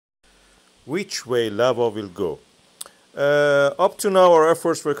which way lava will go. Up to now, our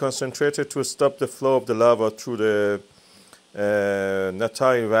efforts were concentrated to stop the flow of the lava through the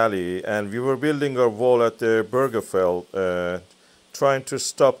Nátthagakriki Valley, and we were building our wall at the Borgarfjall, trying to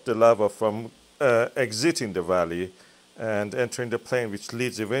stop the lava from exiting the valley and entering the plain, which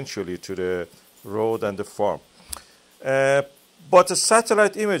leads eventually to the road and the farm. But the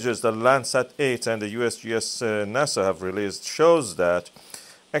satellite images that Landsat 8 and the USGS NASA have released shows that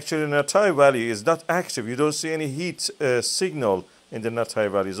actually the Nátthagakriki Valley is not active. You don't see any heat signal in the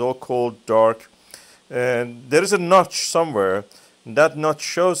Nátthagakriki Valley. It's all cold, dark. And there is a notch somewhere. That notch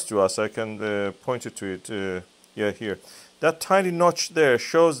shows to us, I can point it to it, yeah, here. That tiny notch there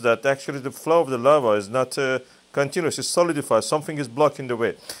shows that actually the flow of the lava is not continuous, it's solidified. Something is blocking the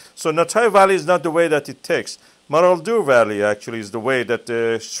way. So Nátthagakriki Valley is not the way that it takes. Meradalir Valley actually is the way, that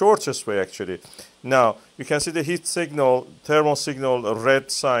the shortest way actually. Now, you can see the heat signal, thermal signal, a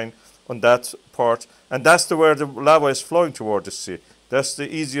red sign on that part, and that's where the lava is flowing toward the sea. That's the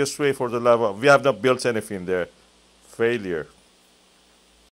easiest way for the lava. We have not built anything there. Failure.